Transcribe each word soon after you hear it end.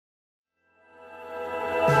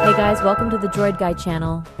Hey guys, welcome to the Droid Guy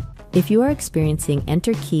channel. If you are experiencing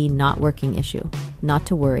enter key not working issue, not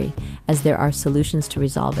to worry, as there are solutions to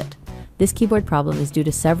resolve it. This keyboard problem is due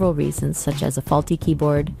to several reasons, such as a faulty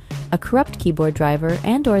keyboard, a corrupt keyboard driver,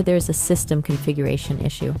 and/or there's a system configuration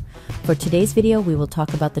issue. For today's video, we will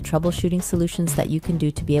talk about the troubleshooting solutions that you can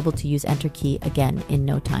do to be able to use enter key again in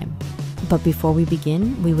no time. But before we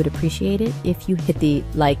begin, we would appreciate it if you hit the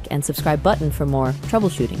like and subscribe button for more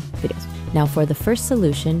troubleshooting videos. Now for the first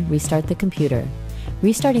solution, restart the computer.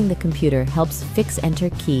 Restarting the computer helps fix enter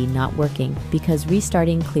key not working because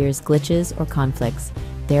restarting clears glitches or conflicts,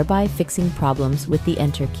 thereby fixing problems with the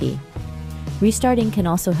enter key. Restarting can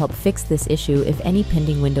also help fix this issue if any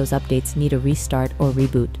pending Windows updates need a restart or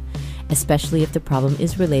reboot, especially if the problem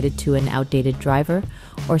is related to an outdated driver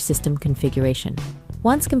or system configuration.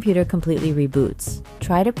 Once computer completely reboots,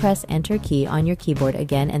 try to press enter key on your keyboard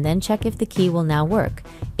again and then check if the key will now work.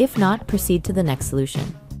 If not, proceed to the next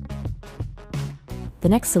solution. The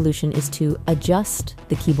next solution is to adjust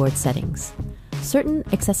the keyboard settings. Certain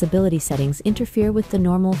accessibility settings interfere with the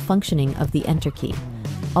normal functioning of the enter key.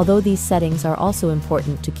 Although these settings are also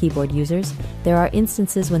important to keyboard users, there are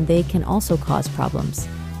instances when they can also cause problems.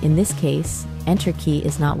 In this case, enter key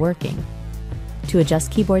is not working. To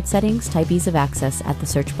adjust keyboard settings, type ease of access at the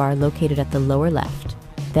search bar located at the lower left.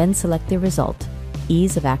 Then select the result,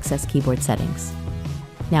 ease of access keyboard settings.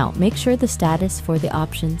 Now, make sure the status for the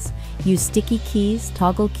options, use sticky keys,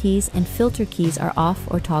 toggle keys, and filter keys are off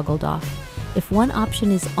or toggled off. If one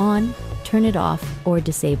option is on, turn it off or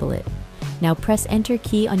disable it. Now press enter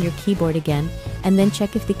key on your keyboard again and then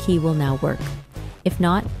check if the key will now work. If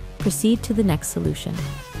not, proceed to the next solution.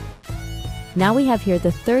 Now we have here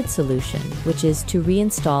the third solution, which is to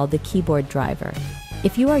reinstall the keyboard driver.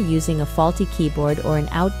 If you are using a faulty keyboard or an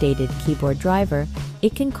outdated keyboard driver,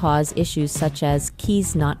 it can cause issues such as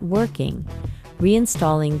keys not working.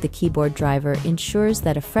 Reinstalling the keyboard driver ensures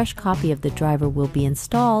that a fresh copy of the driver will be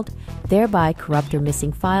installed, thereby corrupt or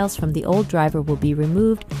missing files from the old driver will be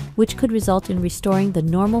removed, which could result in restoring the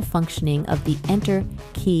normal functioning of the enter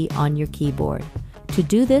key on your keyboard. To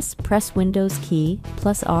do this, press Windows key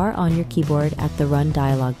plus R on your keyboard at the Run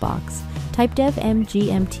dialog box. Type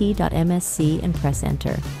devmgmt.msc and press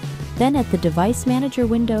enter. Then at the Device Manager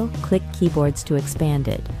window, click Keyboards to expand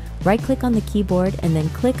it. Right-click on the keyboard and then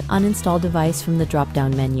click Uninstall Device from the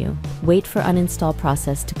drop-down menu. Wait for uninstall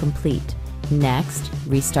process to complete. Next,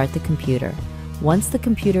 restart the computer. Once the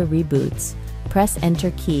computer reboots, press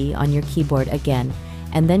Enter key on your keyboard again,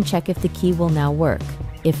 and then check if the key will now work.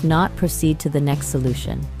 If not, proceed to the next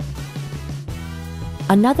solution.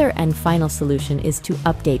 Another and final solution is to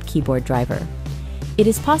update keyboard driver. It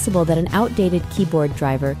is possible that an outdated keyboard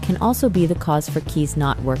driver can also be the cause for keys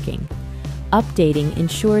not working. Updating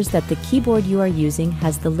ensures that the keyboard you are using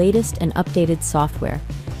has the latest and updated software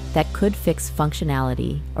that could fix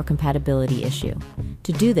functionality or compatibility issue.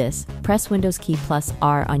 To do this, press Windows key plus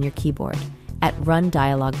R on your keyboard. At Run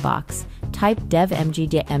dialog box, type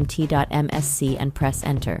devmgmt.msc and press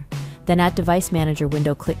enter. Then at Device Manager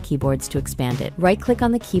window, click Keyboards to expand it. Right-click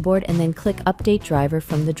on the keyboard and then click Update Driver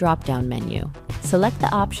from the drop-down menu. Select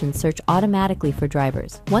the option Search automatically for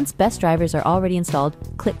drivers. Once best drivers are already installed,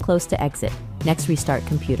 click Close to exit. Next, restart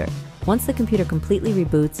computer. Once the computer completely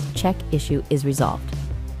reboots, check issue is resolved.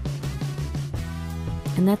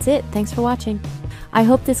 And that's it. Thanks for watching. I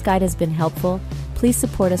hope this guide has been helpful. Please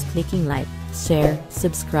support us clicking like, share,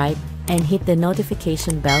 subscribe, and hit the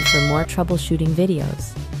notification bell for more troubleshooting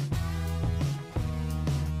videos.